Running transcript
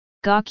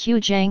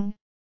Gochujang,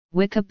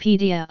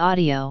 Wikipedia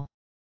audio.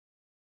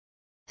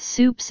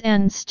 Soups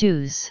and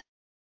stews.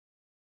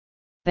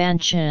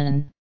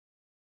 Banchan.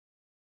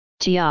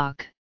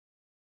 Tiok.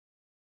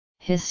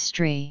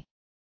 History.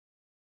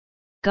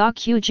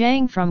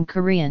 Gochujang from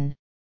Korean,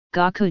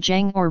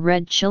 gochujang or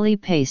red chili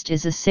paste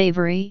is a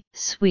savory,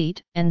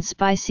 sweet, and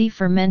spicy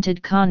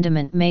fermented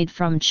condiment made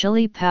from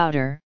chili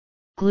powder,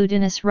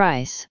 glutinous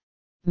rice,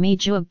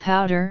 mijo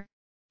powder,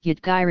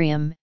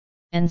 yatgirium,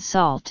 and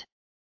salt.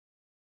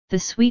 The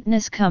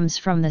sweetness comes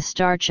from the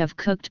starch of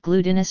cooked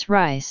glutinous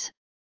rice,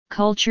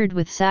 cultured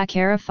with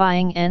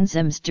saccharifying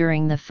enzymes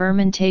during the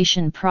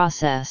fermentation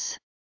process.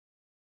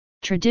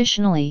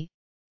 Traditionally,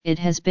 it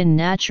has been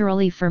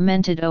naturally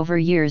fermented over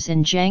years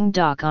in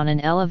jangdok on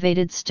an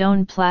elevated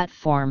stone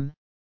platform,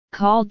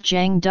 called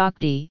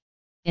jangdokdi,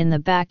 in the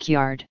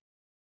backyard.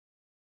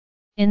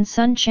 In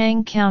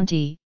Suncheon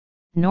County,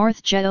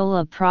 North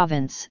Jeolla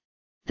Province,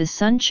 the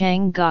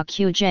Suncheon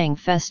Gochujang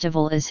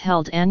Festival is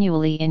held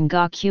annually in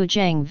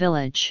Gochujang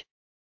Village.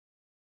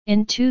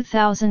 In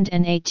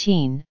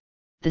 2018,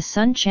 the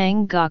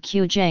Suncheon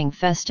Gochujang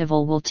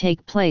Festival will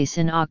take place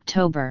in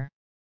October.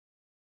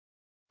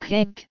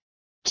 Kik,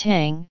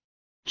 Tang,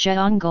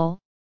 Jeongal,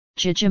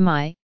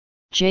 Jjimai,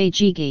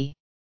 Jjigi.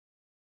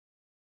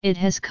 It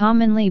has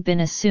commonly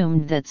been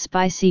assumed that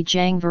spicy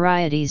jang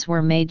varieties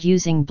were made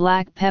using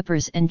black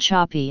peppers and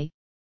choppy,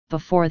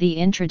 before the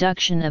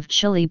introduction of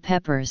chili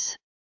peppers.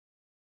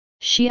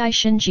 Xiai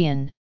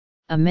Xinjian,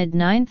 a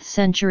mid-9th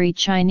century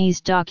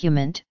Chinese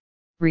document,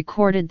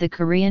 recorded the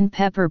Korean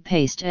pepper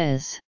paste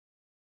as.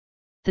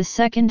 The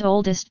second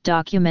oldest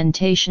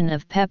documentation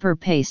of pepper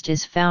paste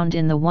is found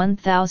in the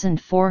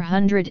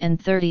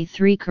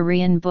 1433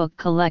 Korean book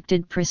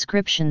Collected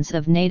Prescriptions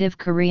of Native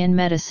Korean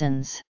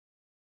Medicines.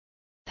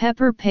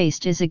 Pepper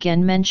paste is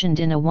again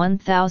mentioned in a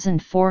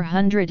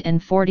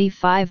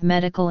 1445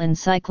 medical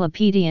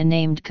encyclopedia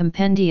named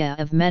Compendia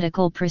of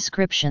Medical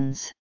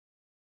Prescriptions.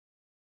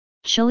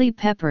 Chili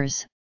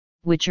peppers,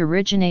 which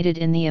originated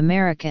in the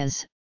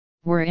Americas,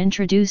 were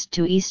introduced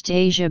to East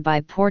Asia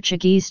by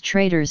Portuguese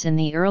traders in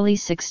the early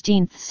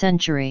 16th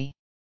century.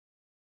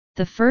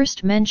 The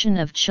first mention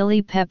of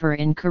chili pepper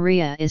in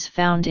Korea is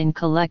found in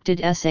Collected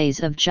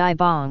Essays of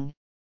Jibong,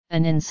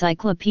 an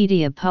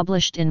encyclopedia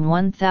published in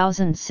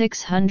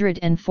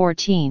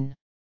 1614.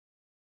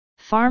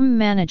 Farm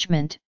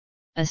Management,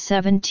 a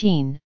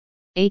 18th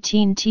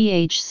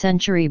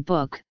century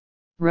book,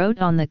 wrote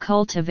on the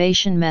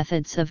cultivation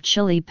methods of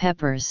chili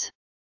peppers.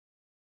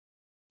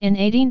 In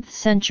 18th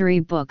century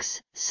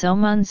books,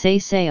 Somun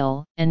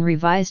Seol, and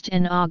revised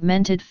and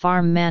augmented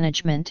farm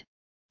management,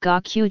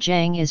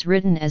 Gochujang is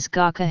written as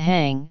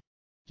Gochujang,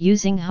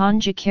 using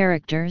Hanja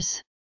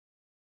characters.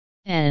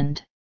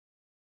 And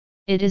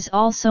it is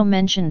also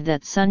mentioned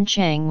that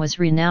Suncheon was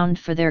renowned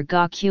for their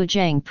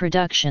Gochujang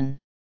production.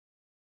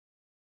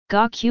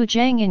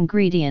 Gochujang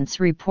ingredients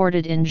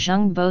reported in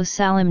Zhengbo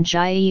Salim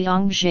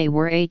Jiyeongje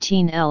were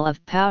 18 L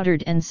of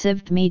powdered and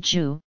sieved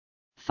mijo,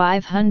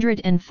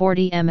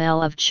 540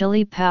 ml of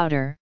chili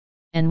powder,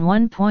 and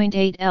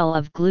 1.8 L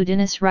of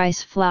glutinous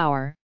rice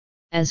flour,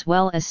 as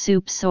well as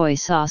soup soy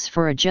sauce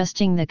for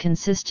adjusting the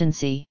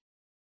consistency.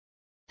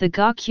 The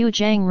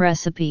Gochujang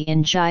recipe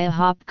in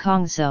Jiahop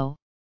Kongzo,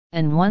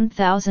 an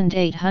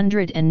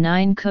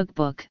 1809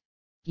 cookbook,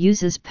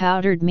 uses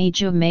powdered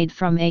mijo made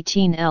from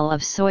 18 L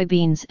of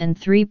soybeans and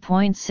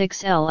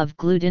 3.6 L of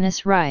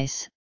glutinous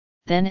rice,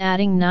 then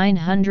adding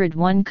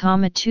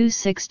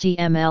 901,260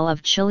 ml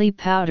of chili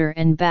powder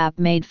and bap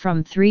made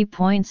from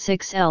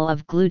 3.6 L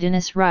of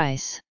glutinous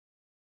rice.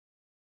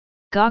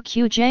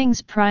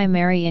 Gochujang's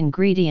primary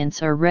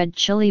ingredients are red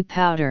chili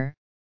powder,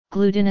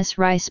 glutinous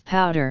rice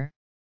powder,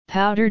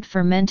 powdered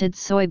fermented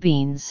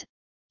soybeans,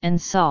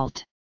 and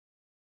salt.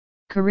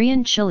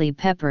 Korean chili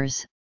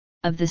peppers,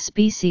 of the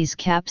species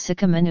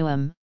Capsicum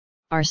annuum,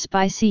 are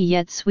spicy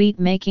yet sweet,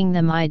 making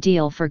them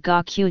ideal for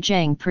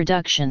gochujang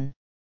production.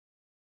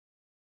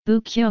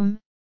 Bukyum,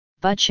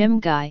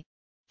 Buchimgai,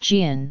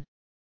 Jian.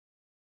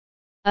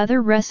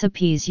 Other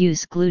recipes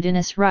use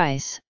glutinous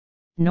rice,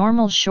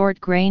 normal short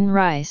grain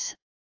rice,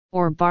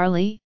 or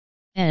barley,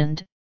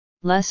 and,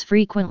 less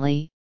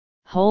frequently,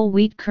 whole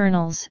wheat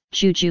kernels,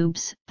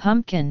 jujubes,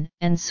 pumpkin,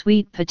 and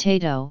sweet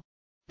potato.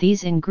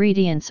 These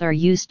ingredients are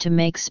used to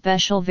make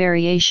special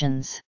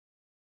variations.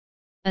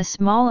 A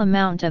small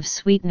amount of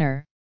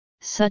sweetener,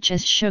 such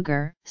as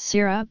sugar,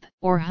 syrup,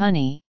 or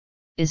honey,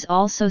 is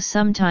also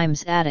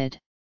sometimes added.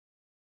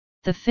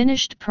 The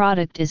finished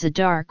product is a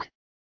dark,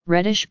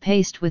 reddish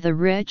paste with a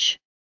rich,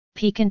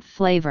 piquant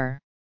flavor.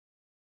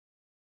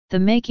 The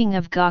making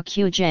of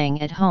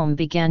gochujang at home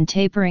began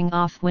tapering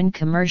off when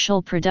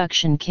commercial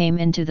production came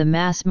into the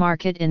mass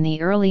market in the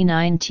early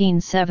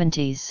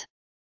 1970s.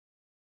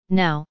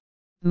 Now,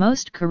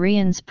 most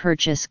Koreans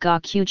purchase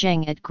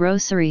gochujang at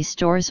grocery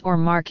stores or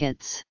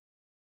markets.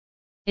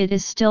 It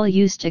is still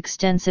used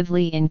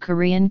extensively in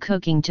Korean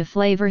cooking to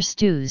flavor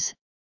stews,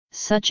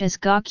 such as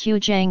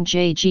gochujang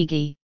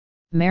jjigi,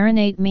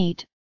 marinate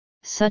meat,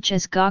 such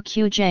as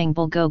gochujang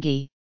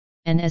bulgogi,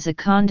 and as a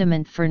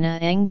condiment for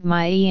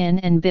naengmyeon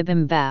and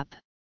bibimbap.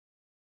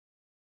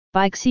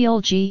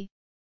 Bixeolgi,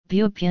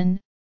 Bupian,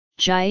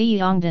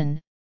 Jyeongdan,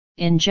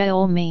 in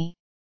Jeolmi,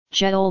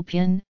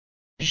 Jeolpyeon,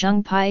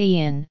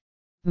 Zhengpyeon,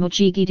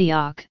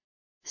 Mujigideok,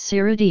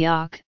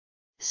 Sirudeok,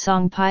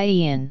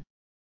 Songpyeon.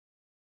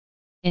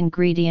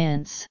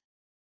 Ingredients.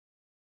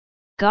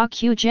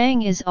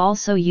 Gochujang is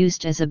also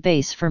used as a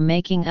base for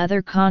making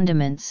other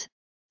condiments,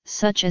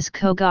 such as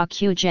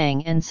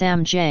Gochujang and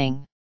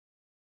Samjang.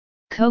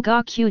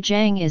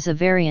 Gochujang is a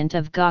variant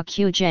of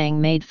gochujang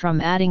made from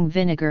adding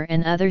vinegar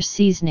and other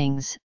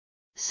seasonings,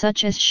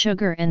 such as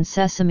sugar and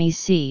sesame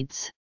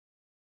seeds.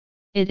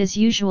 It is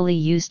usually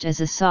used as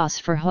a sauce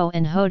for ho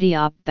and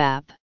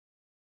hodiop-bap.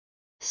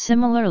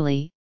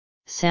 Similarly,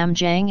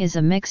 samjang is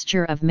a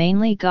mixture of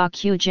mainly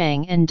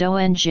gochujang and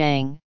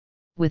doenjang,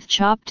 with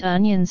chopped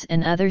onions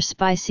and other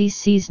spicy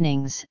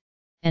seasonings,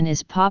 and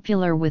is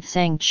popular with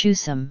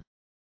sangchusam.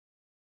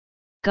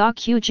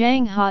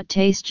 Gochujang hot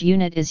taste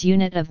unit is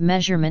unit of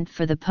measurement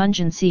for the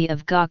pungency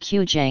of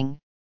gochujang,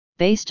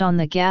 based on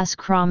the gas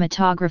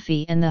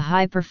chromatography and the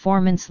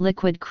high-performance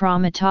liquid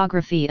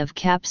chromatography of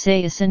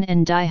capsaicin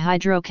and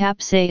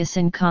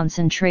dihydrocapsaicin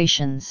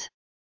concentrations.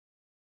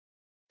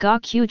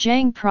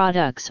 Gochujang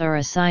products are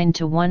assigned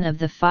to one of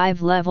the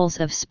 5 levels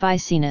of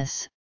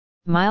spiciness: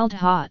 mild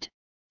hot,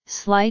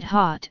 slight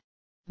hot,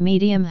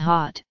 medium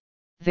hot,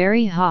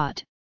 very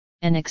hot,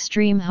 and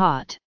extreme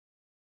hot.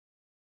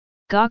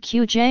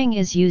 Gochujang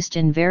is used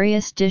in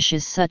various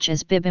dishes such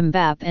as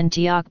bibimbap and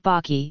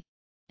tteokbokki,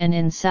 and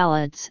in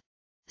salads,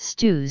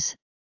 stews,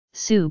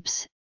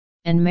 soups,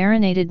 and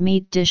marinated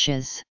meat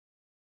dishes.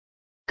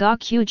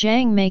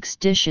 Gochujang makes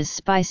dishes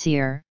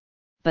spicier,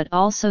 but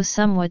also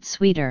somewhat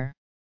sweeter.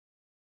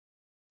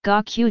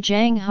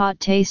 Gochujang hot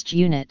taste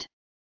unit.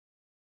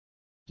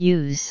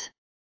 Use.